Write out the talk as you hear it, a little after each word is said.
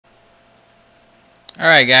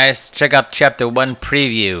Alright guys, check out chapter 1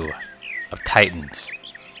 preview of Titans.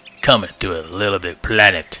 Coming to a little big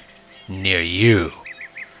planet near you.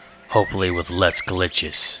 Hopefully with less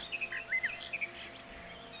glitches.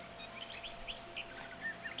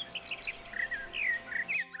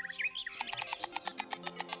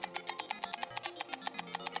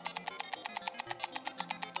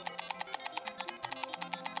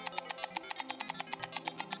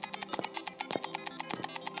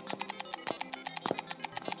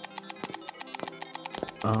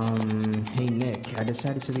 Hey Nick, I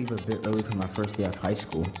decided to leave a bit early for my first day of high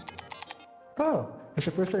school. Oh, it's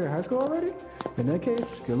your first day of high school already? In that case,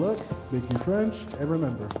 good luck, make new friends, and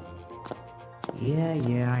remember.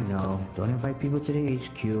 Yeah, I know. Don't invite people to the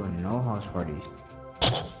HQ and no house parties.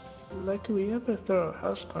 Like we ever throw a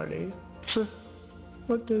house party?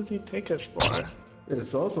 What does he take us for?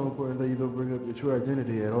 It's also important that you don't bring up your true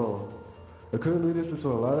identity at all. It could lead us into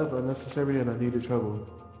a lot of unnecessary and unneeded trouble.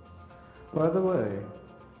 By the way,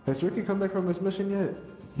 has Ricky come back from his mission yet?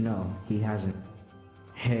 No, he hasn't.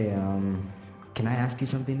 Hey, can I ask you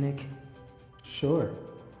something, Nick? Sure.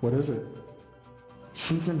 What is it?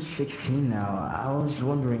 Since I'm 16 now, I was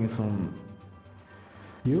wondering if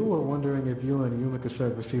You were wondering if you and Yuma could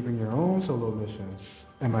start receiving your own solo missions.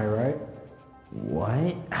 Am I right?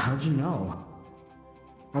 What? How'd you know?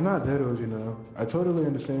 I'm not Deadpool, you know. I totally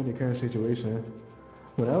understand your current situation.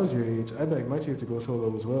 When I was your age, I begged my chief to go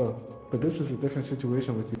solo as well. But this is a different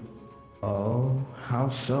situation with you. Oh, how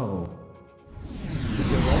so?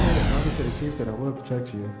 Because I made a promise to the chief that I will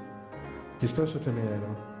protect you. You're special to me, I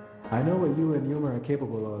know. I know what you and Yuma are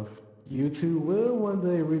capable of. You two will one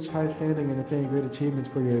day reach high standing and attain great achievements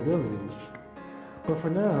for your abilities. But for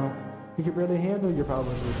now, you can barely handle your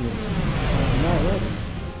problems with Yuma. You're not ready.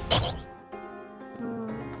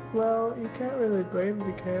 Well, you can't really blame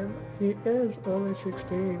the kid. He is only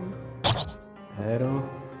 16. I don't.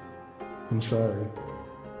 I'm sorry.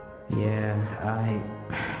 Yeah, I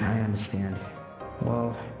understand.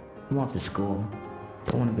 Well, I'm off to school.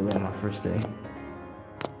 Don't want to be late on my first day.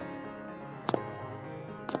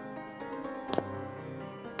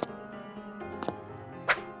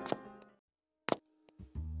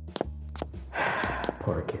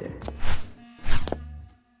 Poor kid.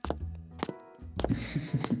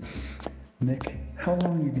 Nick, how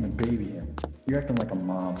long are you gonna baby him? You're acting like a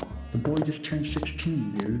mom. The boy just turned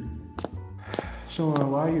 16, dude.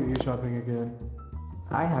 Sean, why are you eavesdropping again?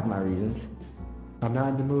 I have my reasons. I'm not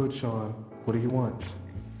in the mood, Sean. What do you want?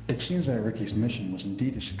 It seems that Ricky's mission was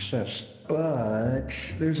indeed a success, but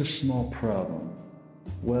there's a small problem.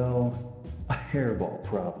 Well, a hairball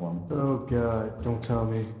problem. Oh god, don't tell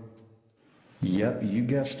me. Yep, you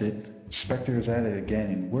guessed it. Spectre is at it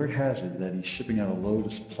again, and word has it that he's shipping out a load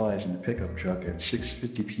of supplies in a pickup truck at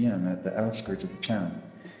 6:50 p.m. at the outskirts of the town.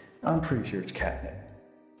 I'm pretty sure it's catnip.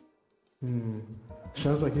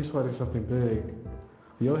 Sounds like he's fighting something big.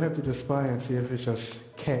 You'll have to just spy and see if it's just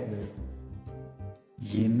catnip.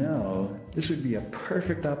 You know, this would be a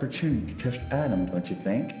perfect opportunity to test Adam, don't you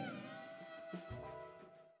think?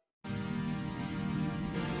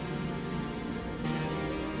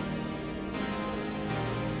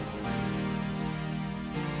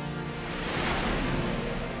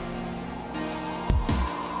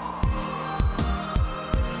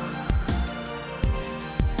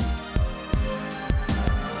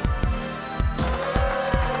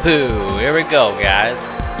 Ooh, here we go,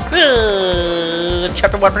 guys. Ooh,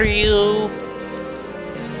 chapter 1 preview.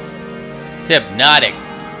 Hypnotic.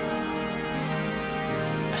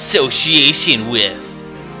 Association with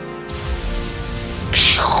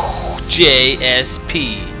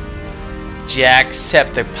JSP.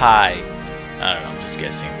 Jacksepticeye. I don't know, I'm just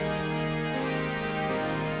guessing.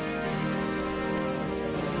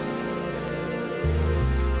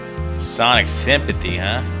 Sonic Sympathy,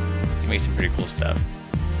 huh? You make some pretty cool stuff.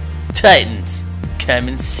 Titans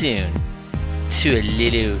coming soon to a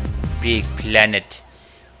little big planet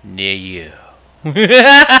near you.